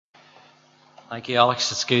Thank you,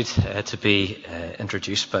 Alex. It's good to be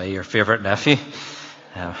introduced by your favourite nephew.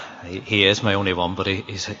 He is my only one, but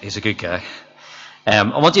he's a good guy.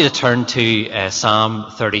 I want you to turn to Psalm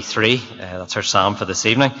 33. That's our psalm for this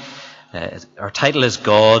evening. Our title is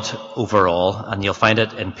God Overall, and you'll find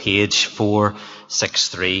it in page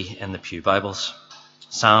 463 in the Pew Bibles.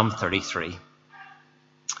 Psalm 33.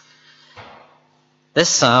 This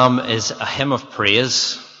psalm is a hymn of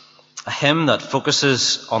praise, a hymn that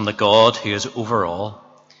focuses on the God who is over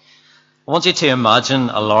all. I want you to imagine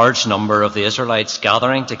a large number of the Israelites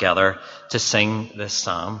gathering together to sing this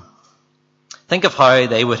psalm. Think of how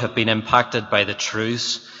they would have been impacted by the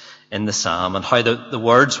truths in the psalm and how the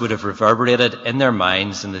words would have reverberated in their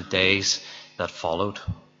minds in the days that followed.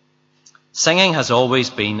 Singing has always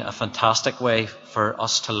been a fantastic way for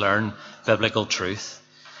us to learn biblical truth,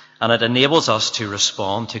 and it enables us to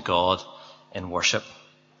respond to God in worship.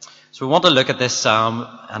 So we want to look at this psalm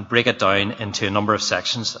and break it down into a number of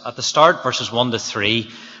sections. At the start, verses 1 to 3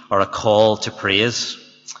 are a call to praise.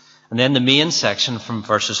 And then the main section from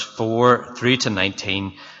verses 4 through to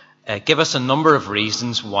 19 give us a number of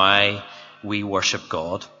reasons why we worship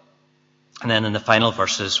God. And then in the final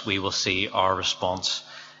verses, we will see our response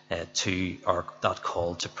to that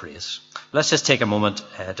call to praise. Let's just take a moment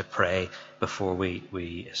to pray before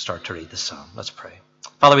we start to read the psalm. Let's pray.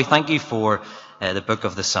 Father, we thank you for the book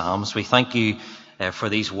of the Psalms. We thank you for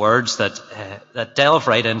these words that delve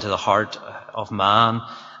right into the heart of man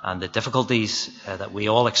and the difficulties that we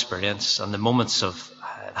all experience and the moments of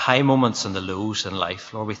high moments and the lows in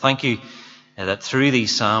life. Lord, we thank you that through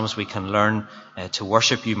these Psalms we can learn to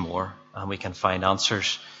worship you more and we can find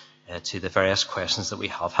answers to the various questions that we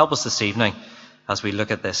have. Help us this evening as we look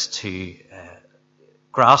at this to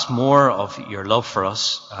grasp more of your love for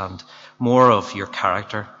us and more of your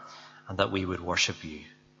character, and that we would worship you.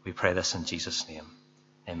 We pray this in Jesus' name.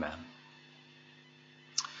 Amen.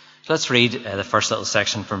 So let's read the first little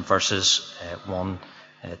section from verses 1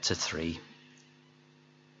 to 3.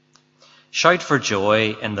 Shout for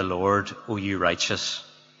joy in the Lord, O you righteous.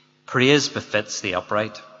 Praise befits the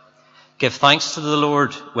upright. Give thanks to the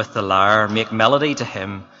Lord with the lyre. Make melody to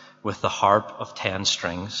him with the harp of 10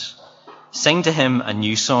 strings. Sing to him a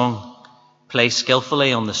new song. Play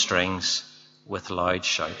skillfully on the strings with loud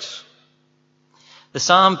shouts. The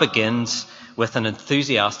psalm begins with an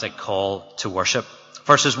enthusiastic call to worship.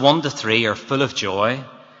 Verses 1 to 3 are full of joy,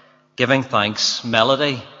 giving thanks,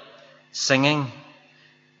 melody, singing.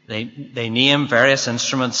 They name various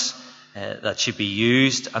instruments that should be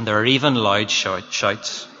used, and there are even loud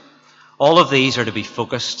shouts. All of these are to be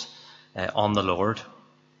focused on the Lord.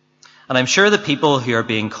 And I'm sure the people who are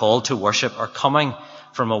being called to worship are coming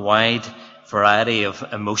from a wide variety of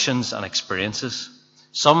emotions and experiences.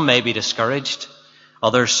 Some may be discouraged,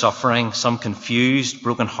 others suffering, some confused,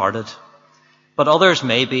 broken-hearted, but others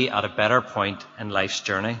may be at a better point in life's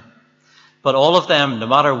journey. But all of them, no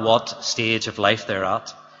matter what stage of life they're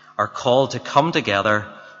at, are called to come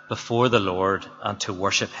together before the Lord and to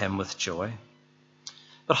worship him with joy.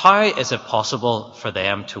 But how is it possible for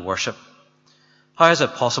them to worship? How is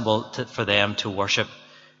it possible for them to worship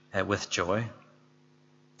with joy?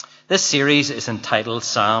 This series is entitled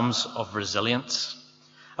Psalms of Resilience.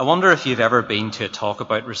 I wonder if you've ever been to a talk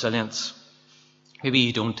about resilience. Maybe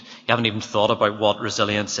you haven't even thought about what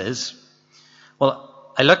resilience is.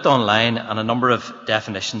 Well, I looked online and a number of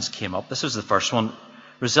definitions came up. This was the first one.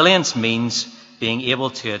 Resilience means being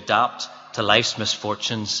able to adapt to life's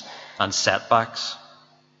misfortunes and setbacks.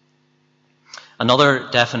 Another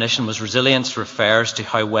definition was resilience refers to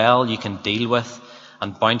how well you can deal with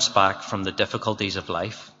and bounce back from the difficulties of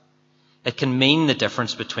life. It can mean the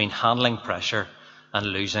difference between handling pressure and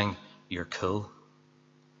losing your cool.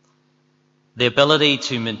 The ability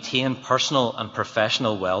to maintain personal and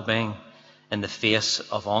professional well-being in the face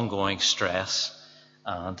of ongoing stress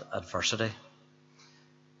and adversity.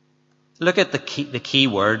 Look at the key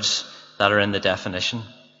words that are in the definition.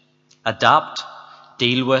 Adapt,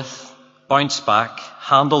 deal with, bounce back,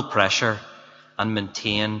 handle pressure, and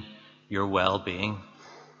maintain your well-being.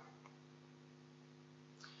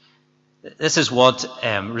 This is what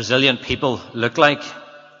resilient people look like.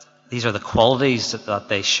 These are the qualities that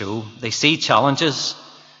they show. They see challenges.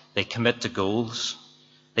 They commit to goals.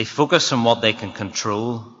 They focus on what they can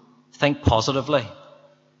control, think positively,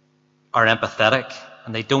 are empathetic,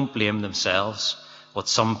 and they don't blame themselves, what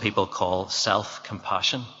some people call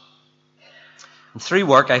self-compassion. And through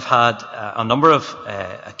work, I've had a number of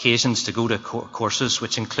occasions to go to courses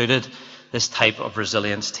which included this type of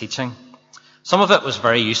resilience teaching. Some of it was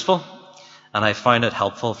very useful, and I found it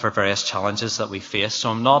helpful for various challenges that we face,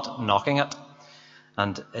 so I'm not knocking it.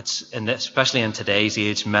 And especially in today's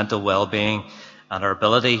age, mental well-being and our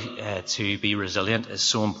ability to be resilient is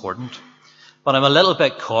so important. But I'm a little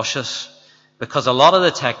bit cautious because a lot of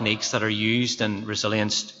the techniques that are used in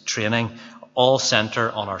resilience training all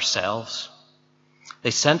center on ourselves.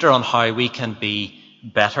 They center on how we can be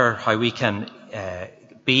better, how we can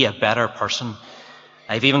be a better person.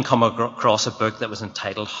 I've even come across a book that was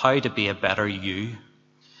entitled How to Be a Better You.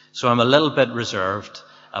 So I'm a little bit reserved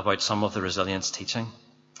about some of the resilience teaching.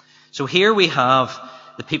 So here we have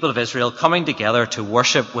the people of Israel coming together to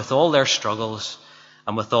worship with all their struggles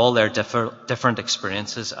and with all their different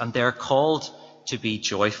experiences, and they're called to be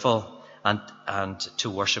joyful and to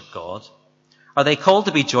worship God. Are they called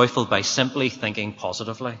to be joyful by simply thinking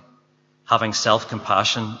positively, having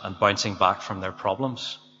self-compassion and bouncing back from their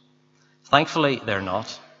problems? Thankfully, they're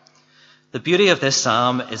not. The beauty of this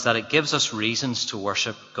psalm is that it gives us reasons to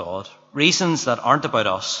worship God, reasons that aren't about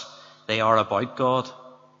us, they are about God.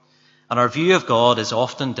 And our view of God is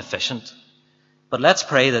often deficient. But let's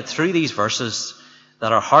pray that through these verses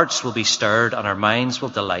that our hearts will be stirred and our minds will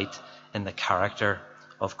delight in the character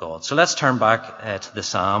of God. So let's turn back to the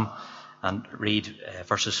psalm and read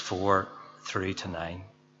verses 4 through to 9.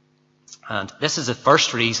 And this is the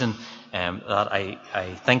first reason that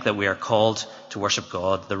I think that we are called to worship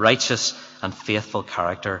God, the righteous and faithful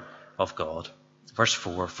character of God. Verse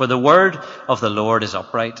 4, for the word of the Lord is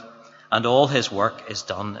upright, and all his work is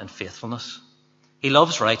done in faithfulness. He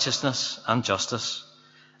loves righteousness and justice,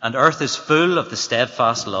 and earth is full of the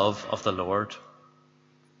steadfast love of the Lord.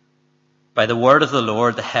 By the word of the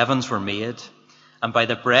Lord the heavens were made, and by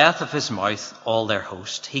the breath of his mouth all their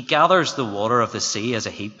host. He gathers the water of the sea as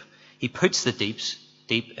a heap. He puts the deeps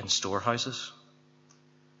deep in storehouses.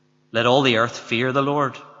 Let all the earth fear the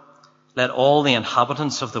Lord. Let all the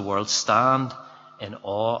inhabitants of the world stand in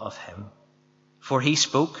awe of him. For he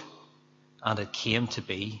spoke, and it came to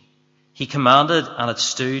be. He commanded, and it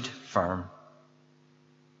stood firm.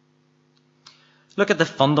 Look at the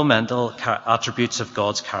fundamental attributes of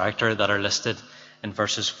God's character that are listed in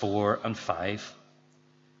verses 4 and 5.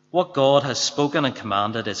 What God has spoken and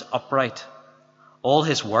commanded is upright. All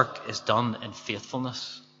his work is done in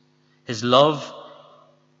faithfulness.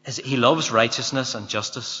 He loves righteousness and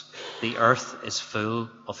justice. The earth is full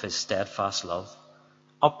of his steadfast love.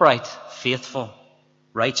 Upright, faithful,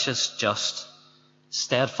 righteous, just,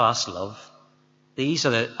 steadfast love. These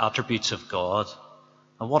are the attributes of God.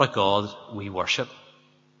 And what a God we worship.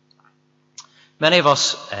 Many of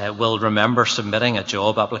us will remember submitting a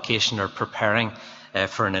job application or preparing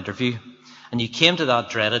for an interview. And you came to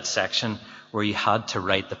that dreaded section where you had to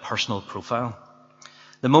write the personal profile.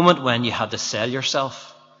 The moment when you had to sell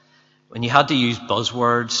yourself, when you had to use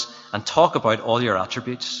buzzwords and talk about all your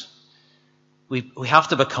attributes. We have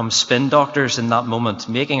to become spin doctors in that moment,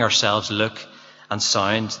 making ourselves look and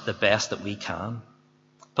sound the best that we can.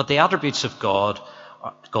 But the attributes of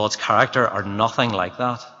God's character are nothing like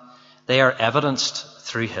that. They are evidenced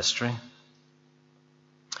through history.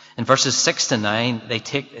 In verses 6 to 9,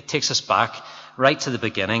 it takes us back right to the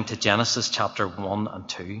beginning, to Genesis chapter 1 and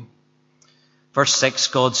 2. Verse 6,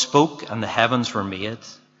 God spoke and the heavens were made,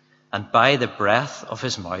 and by the breath of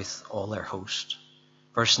his mouth all their host.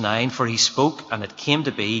 Verse 9, for he spoke and it came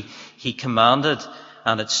to be, he commanded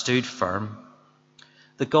and it stood firm.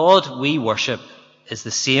 The God we worship is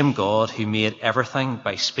the same God who made everything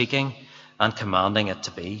by speaking and commanding it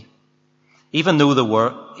to be. Even though the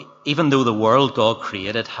world God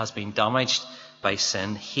created has been damaged by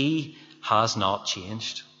sin, he has not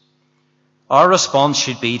changed. Our response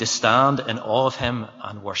should be to stand in awe of him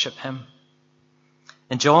and worship him.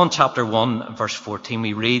 In John chapter 1 verse 14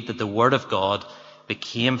 we read that the word of God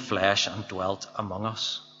became flesh and dwelt among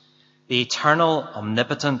us. The eternal,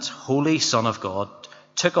 omnipotent, holy Son of God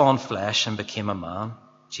took on flesh and became a man,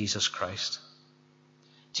 Jesus Christ.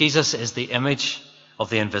 Jesus is the image of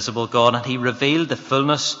the invisible God, and he revealed the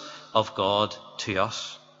fullness of God to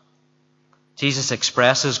us. Jesus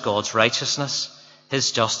expresses God's righteousness,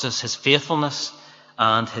 his justice, his faithfulness,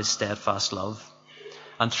 and his steadfast love.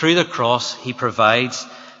 And through the cross, he provides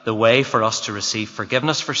the way for us to receive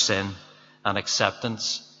forgiveness for sin and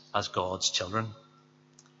acceptance as God's children.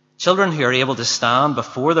 Children who are able to stand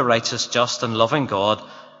before the righteous, just, and loving God,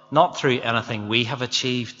 not through anything we have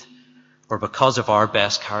achieved or because of our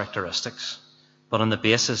best characteristics, but on the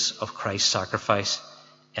basis of Christ's sacrifice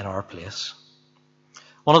in our place.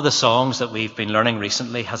 One of the songs that we've been learning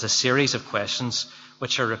recently has a series of questions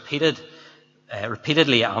which are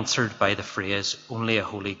repeatedly answered by the phrase, only a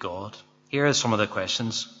holy God. Here are some of the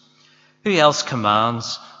questions. Who else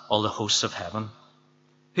commands all the hosts of heaven?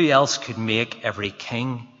 Who else could make every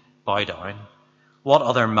king bow down? What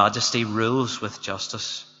other majesty rules with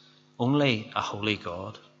justice? Only a holy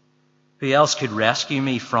God. Who else could rescue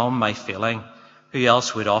me from my failing? Who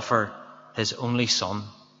else would offer his only Son?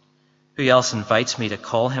 Who else invites me to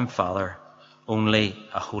call him Father? Only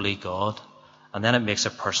a holy God. And then it makes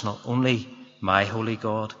it personal. Only my holy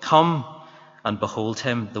God. Come and behold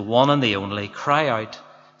him, the one and the only. Cry out,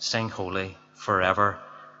 sing holy, forever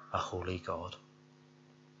a holy God.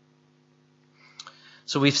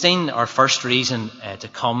 So we've seen our first reason to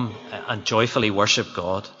come and joyfully worship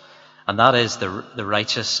God, and that is the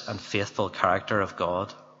righteous and faithful character of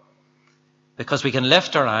God. Because we can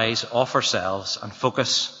lift our eyes off ourselves and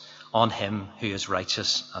focus on him who is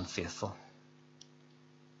righteous and faithful.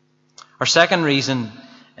 Our second reason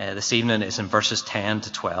this evening is in verses 10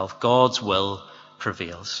 to 12. God's will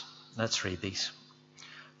prevails. Let's read these.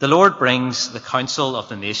 The Lord brings the counsel of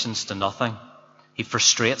the nations to nothing. He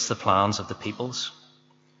frustrates the plans of the peoples.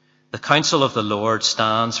 The counsel of the Lord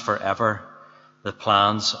stands forever, the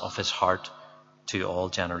plans of his heart to all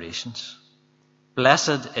generations.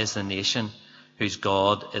 Blessed is the nation whose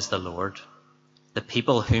God is the Lord, the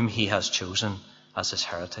people whom he has chosen as his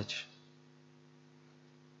heritage.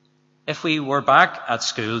 If we were back at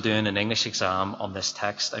school doing an English exam on this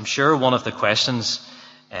text, I'm sure one of the questions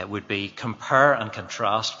would be compare and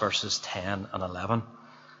contrast verses 10 and 11.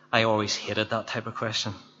 I always hated that type of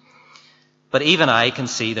question. But even I can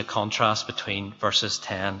see the contrast between verses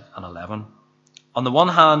 10 and 11. On the one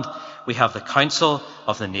hand, we have the counsel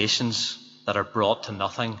of the nations that are brought to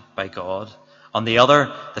nothing by God. On the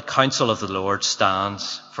other, the counsel of the Lord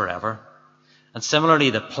stands forever. And similarly,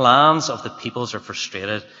 the plans of the peoples are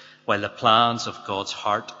frustrated, while the plans of God's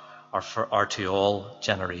heart are to all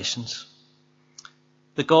generations.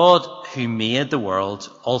 The God who made the world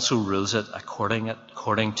also rules it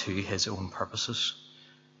according to his own purposes.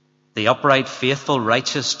 The upright, faithful,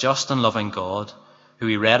 righteous, just and loving God, who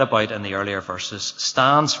we read about in the earlier verses,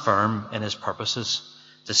 stands firm in his purposes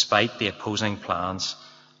despite the opposing plans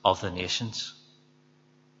of the nations.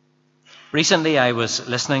 Recently, I was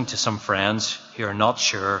listening to some friends who are not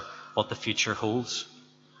sure what the future holds.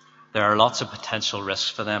 There are lots of potential risks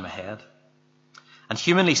for them ahead. And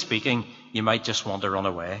humanly speaking, you might just want to run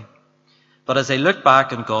away. But as they look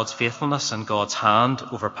back on God's faithfulness and God's hand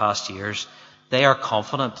over past years, they are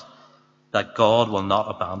confident that God will not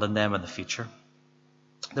abandon them in the future.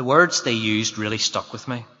 The words they used really stuck with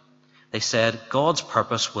me. They said, God's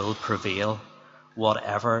purpose will prevail,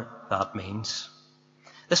 whatever that means.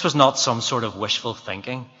 This was not some sort of wishful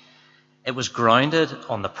thinking. It was grounded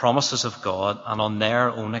on the promises of God and on their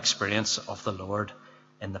own experience of the Lord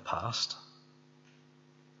in the past.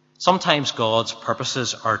 Sometimes God's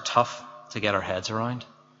purposes are tough to get our heads around.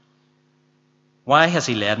 Why has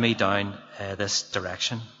he led me down this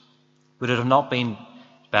direction? Would it have not been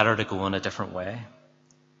better to go in a different way?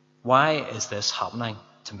 Why is this happening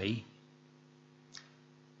to me?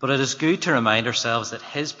 But it is good to remind ourselves that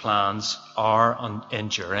his plans are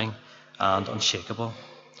enduring and unshakable.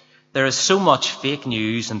 There is so much fake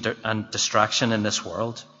news and distraction in this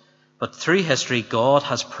world, but through history, God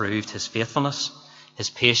has proved his faithfulness, his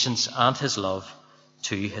patience, and his love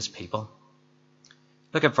to his people.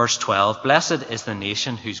 Look at verse 12. Blessed is the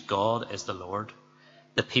nation whose God is the Lord,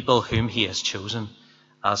 the people whom he has chosen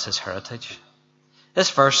as his heritage. This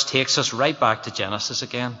verse takes us right back to Genesis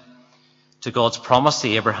again, to God's promise to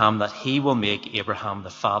Abraham that he will make Abraham the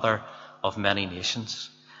father of many nations,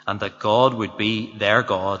 and that God would be their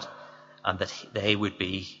God, and that they would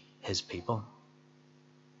be his people.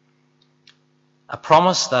 A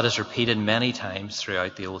promise that is repeated many times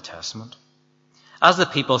throughout the Old Testament. As the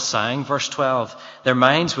people sang verse 12, their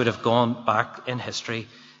minds would have gone back in history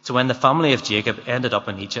to when the family of Jacob ended up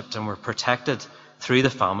in Egypt and were protected through the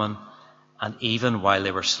famine and even while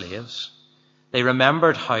they were slaves. They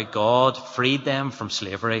remembered how God freed them from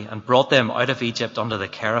slavery and brought them out of Egypt under the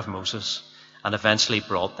care of Moses and eventually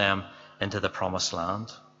brought them into the promised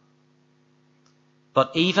land.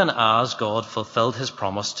 But even as God fulfilled his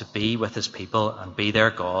promise to be with his people and be their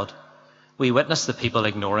God, we witness the people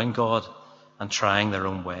ignoring God and trying their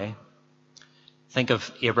own way. Think of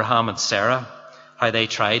Abraham and Sarah, how they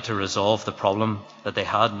tried to resolve the problem that they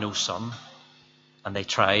had no son, and they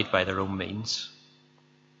tried by their own means.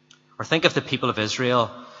 Or think of the people of Israel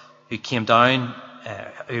who came down,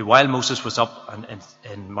 who while Moses was up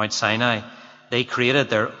in Mount Sinai, they created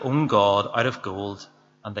their own God out of gold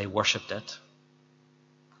and they worshipped it.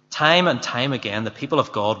 Time and time again, the people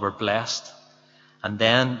of God were blessed, and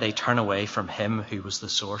then they turn away from him who was the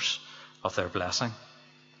source of their blessing.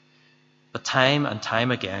 But time and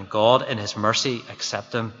time again, God in his mercy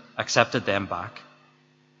accepted them back.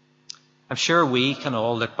 I'm sure we can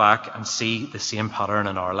all look back and see the same pattern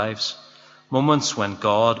in our lives. Moments when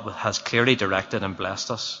God has clearly directed and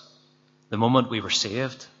blessed us. The moment we were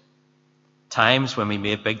saved. Times when we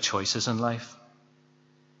made big choices in life.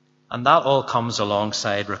 And that all comes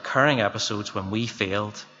alongside recurring episodes when we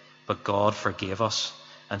failed, but God forgave us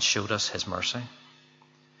and showed us his mercy.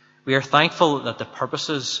 We are thankful that the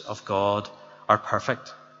purposes of God are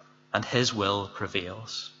perfect and his will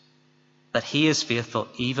prevails. That he is faithful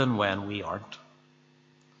even when we aren't.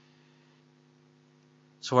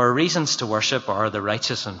 So our reasons to worship are the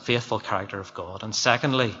righteous and faithful character of God. And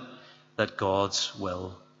secondly, that God's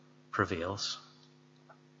will prevails.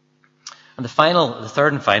 And the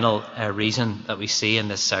third and final reason that we see in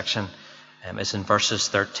this section is in verses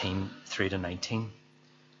 13 through to 19.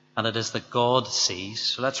 And it is that God sees.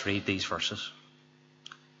 So let's read these verses.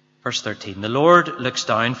 Verse 13. The Lord looks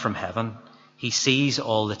down from heaven. He sees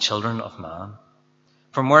all the children of man.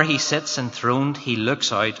 From where he sits enthroned, he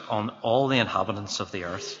looks out on all the inhabitants of the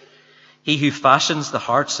earth. He who fashions the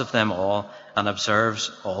hearts of them all and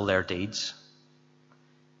observes all their deeds.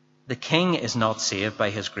 The king is not saved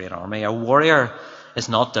by his great army. A warrior is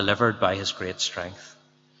not delivered by his great strength.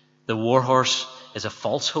 The war horse is a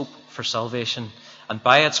false hope for salvation, and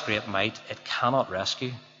by its great might it cannot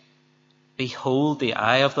rescue. Behold, the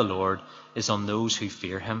eye of the Lord is on those who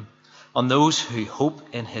fear him, on those who hope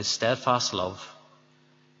in his steadfast love,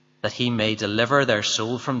 that he may deliver their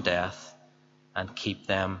soul from death and keep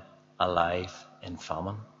them alive in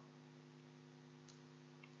famine.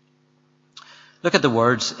 Look at the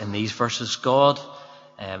words in these verses. God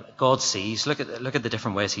sees. Look at the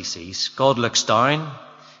different ways he sees. God looks down.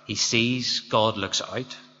 He sees. God looks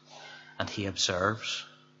out. And he observes.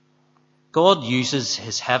 God uses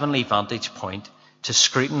his heavenly vantage point to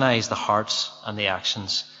scrutinize the hearts and the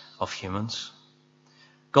actions of humans.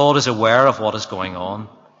 God is aware of what is going on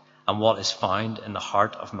and what is found in the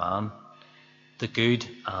heart of man, the good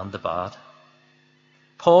and the bad.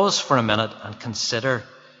 Pause for a minute and consider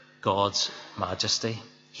God's majesty.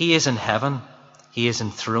 He is in heaven. He is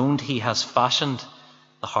enthroned. He has fashioned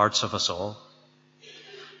the hearts of us all.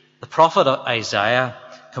 The prophet Isaiah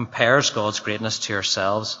compares God's greatness to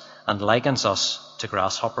ourselves and likens us to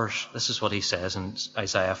grasshoppers. This is what he says in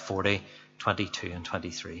Isaiah 40:22 and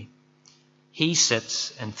 23. He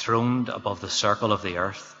sits enthroned above the circle of the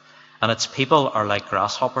earth, and its people are like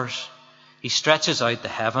grasshoppers. He stretches out the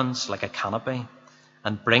heavens like a canopy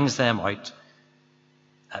and brings them out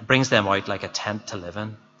like a tent to live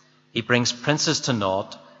in. He brings princes to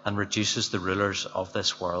naught and reduces the rulers of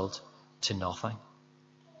this world to nothing.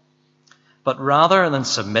 But rather than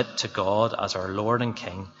submit to God as our Lord and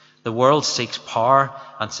King, the world seeks power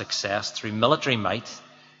and success through military might,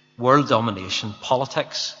 world domination,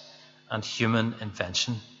 politics, and human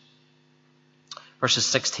invention. Verses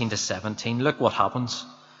 16 to 17, look what happens.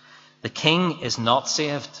 The king is not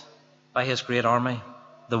saved by his great army.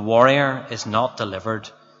 The warrior is not delivered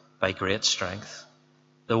by great strength.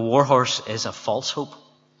 The warhorse is a false hope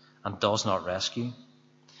and does not rescue.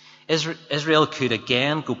 Israel could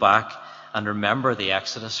again go back and remember the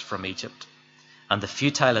exodus from Egypt and the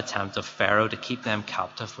futile attempt of Pharaoh to keep them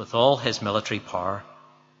captive with all his military power.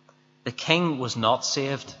 The king was not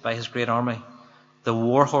saved by his great army. The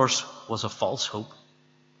warhorse was a false hope.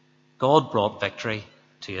 God brought victory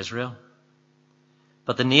to Israel.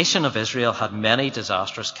 But the nation of Israel had many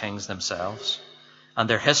disastrous kings themselves, and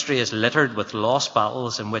their history is littered with lost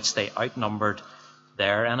battles in which they outnumbered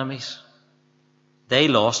their enemies. They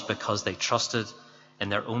lost because they trusted in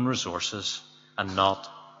their own resources and not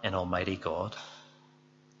in Almighty God.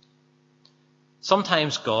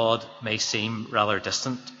 Sometimes God may seem rather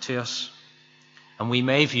distant to us, and we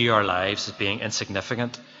may view our lives as being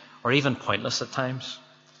insignificant or even pointless at times.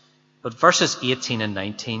 But verses 18 and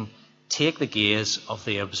 19 take the gaze of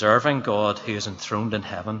the observing God who is enthroned in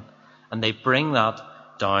heaven, and they bring that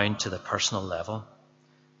down to the personal level.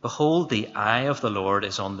 Behold, the eye of the Lord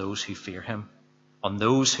is on those who fear him, on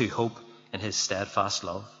those who hope in his steadfast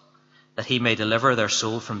love, that he may deliver their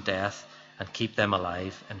soul from death and keep them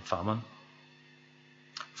alive in famine.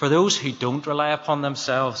 For those who don't rely upon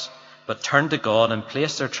themselves, but turn to God and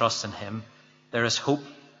place their trust in him, there is hope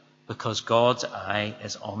because God's eye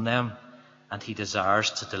is on them and he desires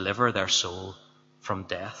to deliver their soul from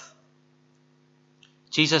death.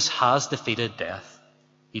 Jesus has defeated death.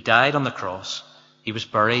 He died on the cross, he was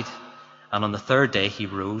buried, and on the third day he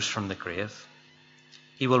rose from the grave.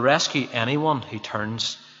 He will rescue anyone who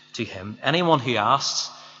turns to him, anyone who asks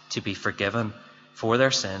to be forgiven for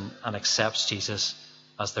their sin and accepts Jesus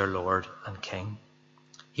as their Lord and King.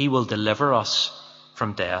 He will deliver us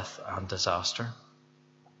from death and disaster.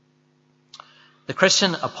 The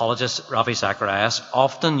Christian apologist Ravi Zacharias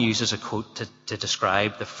often uses a quote to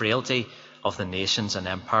describe the frailty of the nations and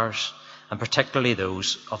empires, and particularly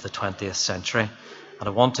those of the 20th century. And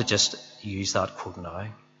I want to just use that quote now.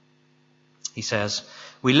 He says,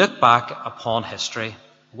 "We look back upon history.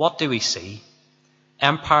 What do we see?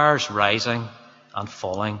 Empires rising and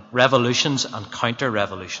falling, revolutions and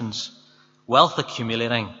counter-revolutions, wealth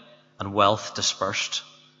accumulating and wealth dispersed,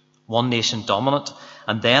 one nation dominant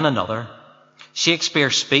and then another.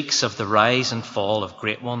 Shakespeare speaks of the rise and fall of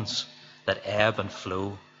great ones that ebb and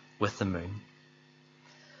flow with the moon.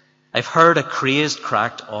 I've heard a crazed,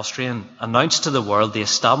 cracked Austrian announce to the world the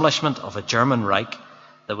establishment of a German Reich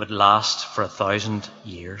that would last for 1,000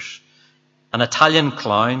 years. An Italian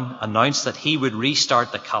clown announced that he would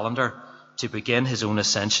restart the calendar to begin his own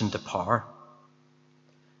ascension to power.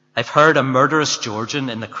 I've heard a murderous Georgian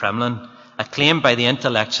in the Kremlin acclaimed by the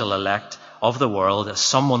intellectual elect of the world as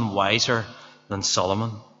someone wiser than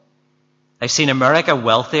Solomon. I've seen America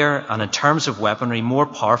wealthier and in terms of weaponry more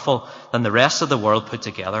powerful than the rest of the world put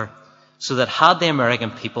together, so that had the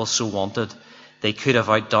American people so wanted, they could have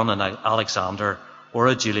outdone an Alexander or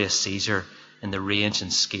a Julius Caesar in the range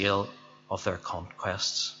and scale of their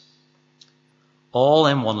conquests. All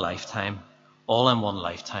in one lifetime, all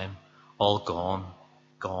gone,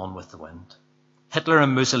 gone with the wind. Hitler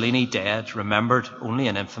and Mussolini dead, remembered only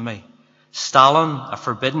in infamy. Stalin, a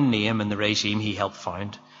forbidden name in the regime he helped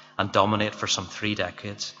found and dominate for some 3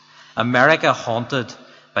 decades. America haunted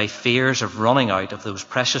by fears of running out of those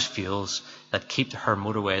precious fuels that keep her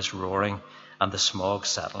motorways roaring and the smog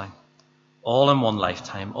settling. All in one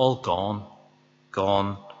lifetime, all gone,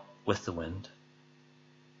 gone with the wind.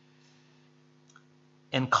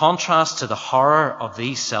 In contrast to the horror of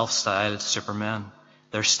these self-styled supermen,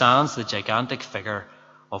 there stands the gigantic figure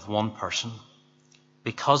of one person,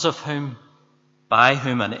 because of whom, by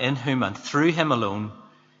whom and in whom and through him alone,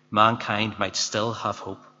 mankind might still have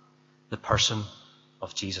hope, the person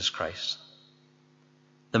of Jesus Christ.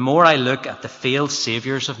 The more I look at the failed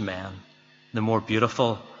saviours of men, the more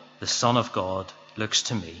beautiful the Son of God looks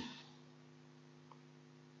to me.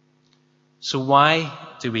 So why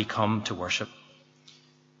do we come to worship?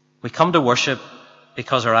 We come to worship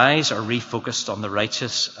because our eyes are refocused on the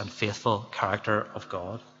righteous and faithful character of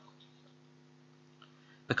God.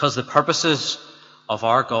 Because the purposes of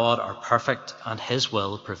our God are perfect and his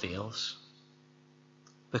will prevails.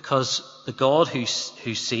 Because the God who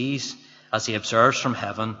sees as he observes from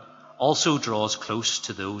heaven also draws close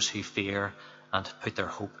to those who fear and put their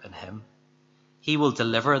hope in him. He will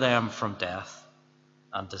deliver them from death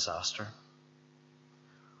and disaster.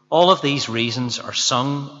 All of these reasons are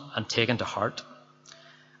sung and taken to heart,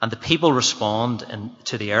 and the people respond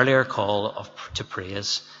to the earlier call to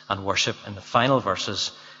praise and worship in the final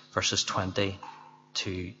verses 20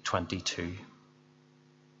 to 22.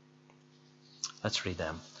 Let's read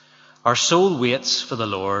them. Our soul waits for the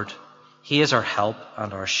Lord. He is our help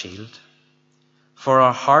and our shield. For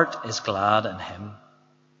our heart is glad in him,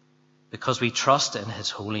 because we trust in his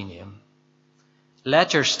holy name.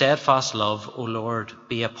 Let your steadfast love, O Lord,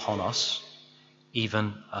 be upon us,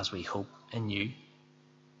 even as we hope in you.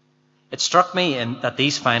 It struck me that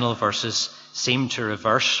these final verses seem to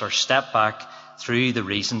reverse or step back through the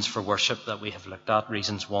reasons for worship that we have looked at,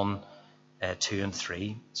 reasons 1, 2 and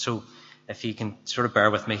 3. So if you can sort of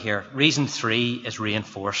bear with me here. Reason 3 is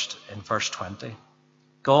reinforced in verse 20.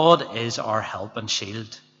 God is our help and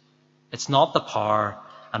shield. It's not the power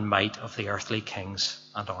and might of the earthly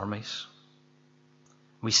kings and armies.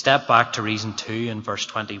 We step back to reason 2 in verse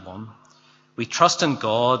 21. We trust in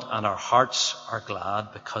God and our hearts are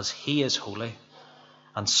glad because he is holy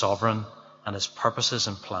and sovereign and his purposes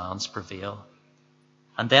and plans prevail.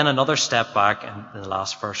 And then another step back in the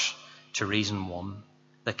last verse to reason 1.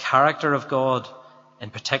 The character of God,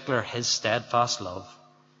 in particular his steadfast love,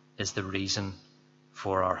 is the reason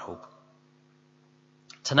for our hope.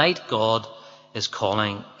 Tonight God is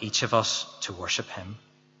calling each of us to worship him.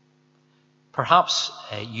 Perhaps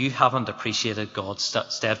you haven't appreciated God's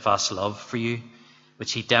steadfast love for you,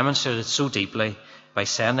 which he demonstrated so deeply by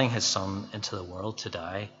sending his Son into the world to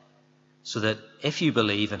die, so that if you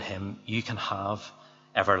believe in him, you can have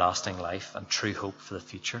everlasting life and true hope for the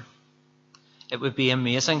future. It would be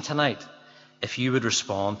amazing tonight if you would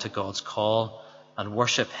respond to God's call and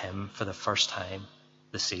worship him for the first time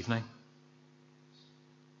this evening.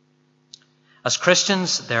 As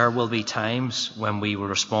Christians, there will be times when we will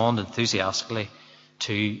respond enthusiastically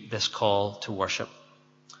to this call to worship.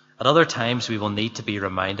 At other times, we will need to be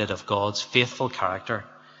reminded of God's faithful character,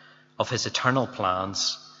 of his eternal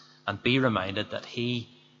plans, and be reminded that he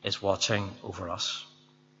is watching over us.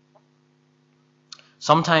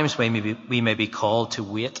 Sometimes we may be called to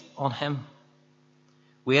wait on him.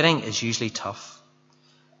 Waiting is usually tough.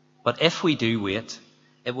 But if we do wait,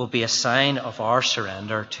 it will be a sign of our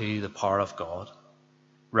surrender to the power of God,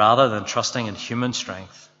 rather than trusting in human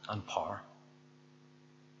strength and power.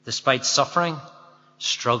 Despite suffering,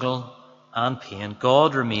 struggle, and pain,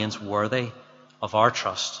 God remains worthy of our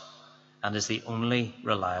trust and is the only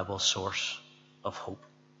reliable source of hope.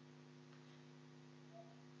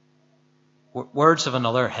 Words of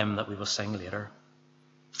another hymn that we will sing later.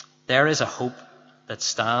 There is a hope that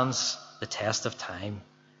stands the test of time,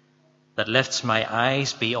 that lifts my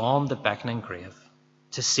eyes beyond the beckoning grave,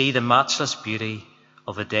 to see the matchless beauty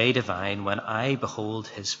of a day divine when I behold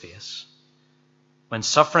his face. When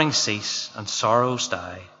sufferings cease and sorrows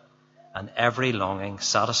die, and every longing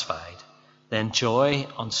satisfied, then joy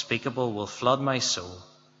unspeakable will flood my soul,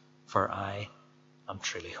 for I am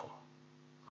truly home.